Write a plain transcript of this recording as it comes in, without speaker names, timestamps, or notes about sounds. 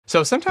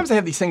So sometimes I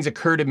have these things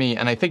occur to me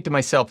and I think to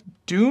myself,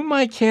 do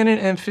my Canon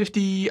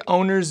M50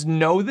 owners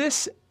know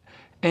this?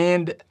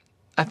 And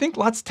I think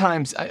lots of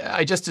times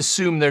I just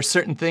assume there's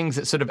certain things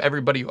that sort of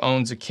everybody who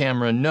owns a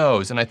camera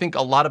knows. And I think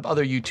a lot of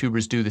other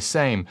YouTubers do the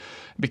same.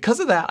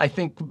 Because of that, I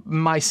think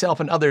myself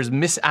and others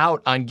miss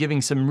out on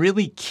giving some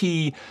really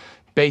key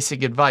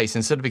basic advice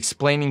instead of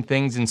explaining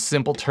things in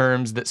simple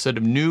terms that sort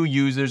of new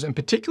users, and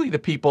particularly the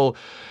people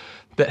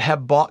that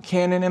have bought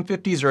Canon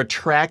M50s or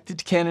attracted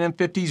to Canon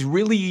M50s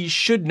really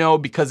should know,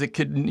 because it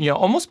could,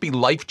 almost be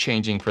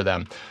life-changing for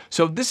them.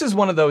 So this is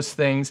one of those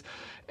things,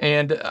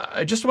 and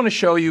I just want to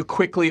show you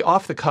quickly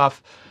off the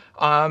cuff.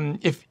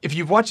 If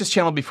you've watched this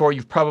channel before,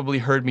 you've probably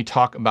heard me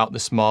talk about the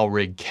small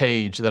rig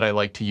cage that I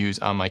like to use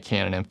on my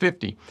Canon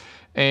M50.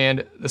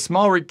 And the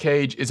small rig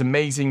cage is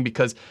amazing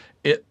because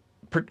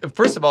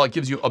first of all, it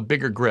gives you a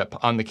bigger grip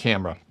on the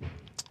camera.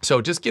 So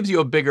it just gives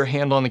you a bigger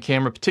handle on the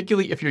camera,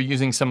 particularly if you're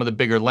using some of the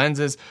bigger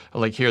lenses,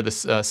 like here, this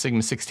Sigma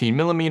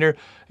 16mm.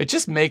 It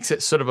just makes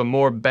it sort of a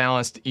more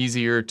balanced,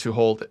 easier to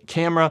hold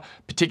camera,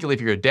 particularly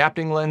if you're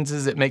adapting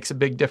lenses, it makes a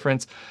big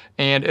difference.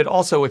 And it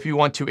also, if you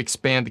want to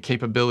expand the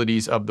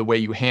capabilities of the way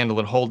you handle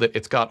and hold it,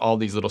 it's got all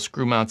these little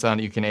screw mounts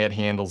on it. You can add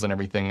handles and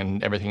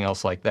everything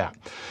else like that.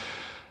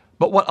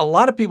 But what a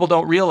lot of people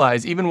don't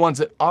realize, even ones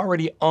that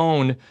already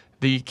own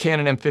the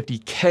Canon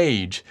M50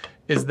 cage,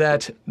 is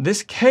that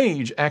this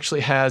cage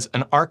actually has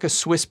an Arca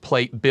Swiss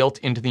plate built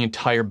into the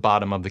entire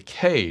bottom of the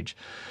cage.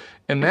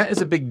 And that is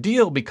a big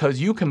deal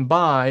because you can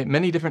buy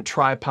many different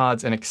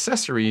tripods and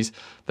accessories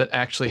that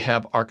actually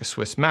have Arca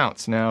Swiss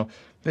mounts. Now,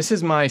 this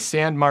is my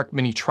Sandmark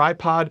mini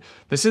tripod.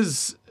 This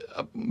is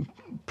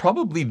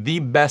probably the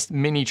best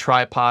mini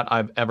tripod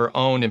I've ever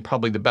owned, and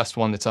probably the best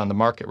one that's on the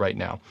market right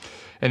now.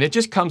 And it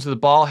just comes with a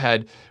ball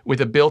head with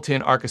a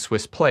built-in Arca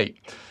Swiss plate.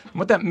 And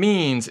what that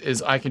means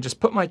is I can just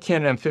put my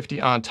Canon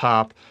M50 on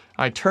top,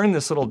 I turn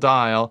this little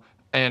dial,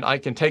 and I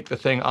can take the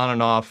thing on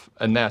and off,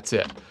 and that's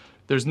it.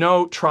 There's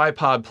no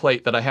tripod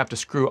plate that I have to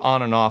screw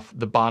on and off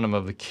the bottom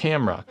of the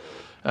camera.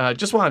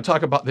 Just want to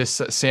talk about this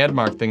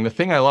Sandmark thing. The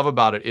thing I love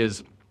about it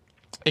is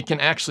it can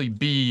actually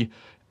be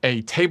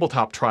a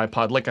tabletop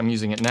tripod like I'm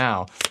using it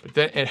now, but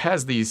then it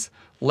has these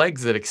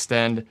legs that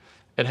extend,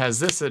 it has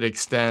this that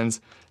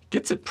extends,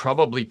 gets it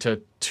probably to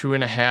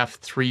 2.5,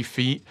 3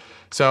 feet.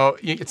 So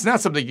it's not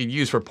something you could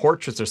use for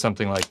portraits or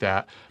something like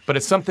that, but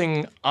it's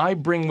something I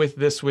bring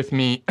with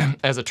me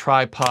as a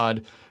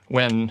tripod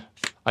when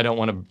I don't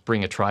want to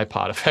bring a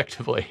tripod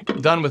effectively.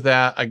 Done with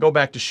that, I go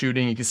back to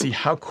shooting. You can see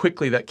how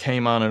quickly that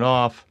came on and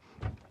off.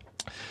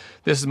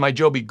 This is my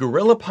Joby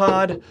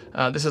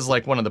GorillaPod. This is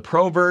like one of the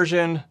Pro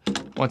version.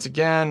 Once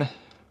again,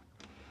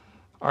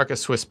 Arca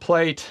Swiss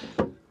plate.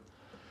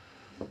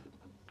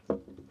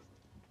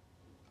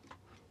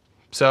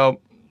 So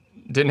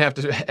didn't have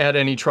to add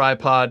any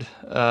tripod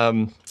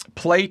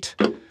plate.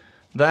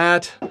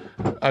 That,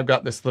 I've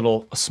got this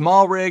little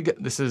small rig.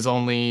 This is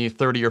only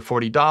 $30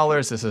 or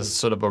 $40. This is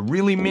sort of a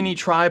really mini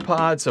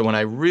tripod. So when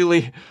I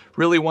really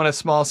want a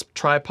small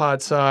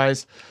tripod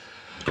size.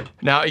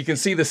 Now you can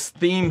see this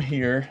theme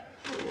here.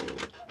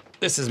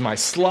 This is my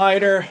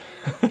slider.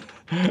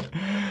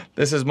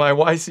 This is my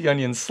YC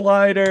Onion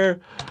slider.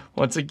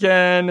 Once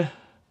again,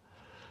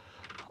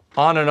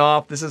 on and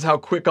off. This is how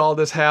quick all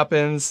this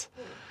happens.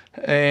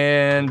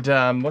 And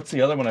what's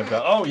the other one I've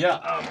got? Oh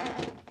yeah,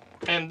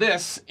 and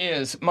this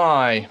is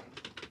my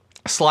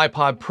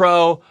SliPod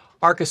Pro,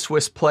 Arca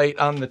Swiss plate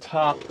on the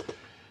top.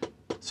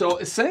 So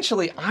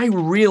essentially, I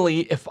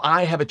really, if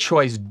I have a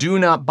choice, do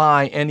not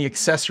buy any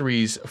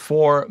accessories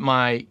for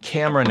my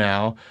camera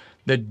now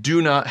that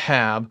do not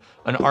have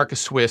an Arca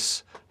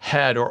Swiss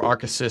head or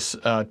Arca Swiss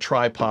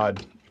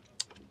tripod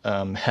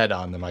head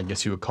on them, I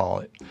guess you would call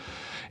it.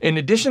 In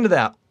addition to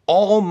that,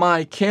 all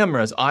my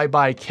cameras, I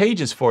buy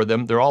cages for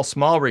them. They're all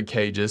small rig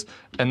cages,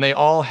 and they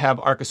all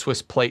have Arca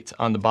Swiss plates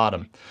on the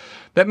bottom.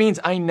 That means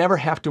I never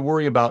have to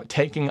worry about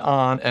taking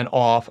on and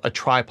off a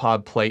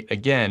tripod plate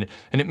again.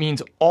 And it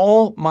means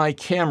all my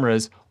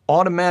cameras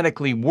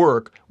automatically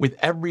work with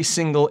every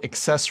single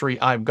accessory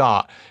I've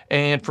got.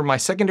 And for my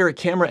secondary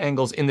camera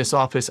angles in this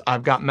office,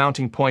 I've got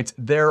mounting points.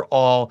 They're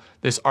all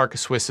this Arca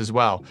Swiss as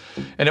well.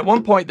 And at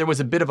one point, there was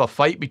a bit of a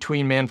fight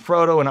between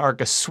Manfrotto and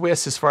Arca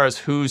Swiss as far as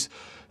whose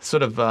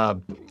sort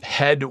of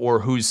head or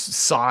whose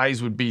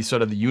size would be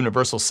sort of the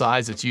universal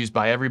size that's used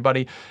by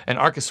everybody. And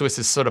Arca Swiss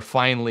is sort of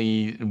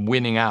finally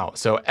winning out.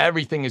 So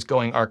everything is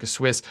going Arca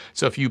Swiss.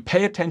 So if you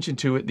pay attention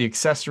to it, the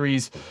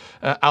accessories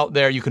out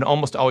there, you can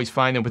almost always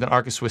find them with an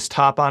Arca Swiss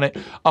top on it.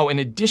 Oh, in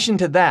addition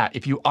to that,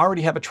 if you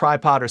already have a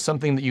tripod or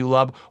something that you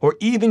love, or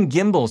even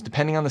gimbals,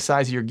 depending on the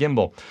size of your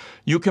gimbal,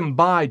 you can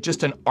buy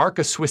just an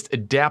Arca Swiss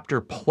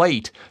adapter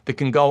plate that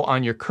can go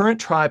on your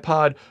current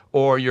tripod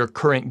or your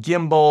current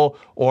gimbal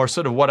or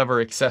sort of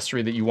whatever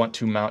accessory that you want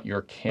to mount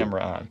your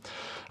camera on.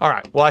 All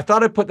right, well, I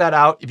thought I'd put that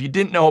out. If you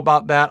didn't know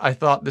about that, I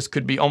thought this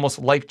could be almost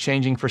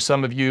life-changing for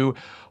some of you.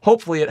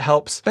 Hopefully it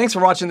helps. Thanks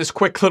for watching this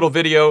quick little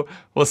video.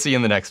 We'll see you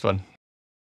in the next one.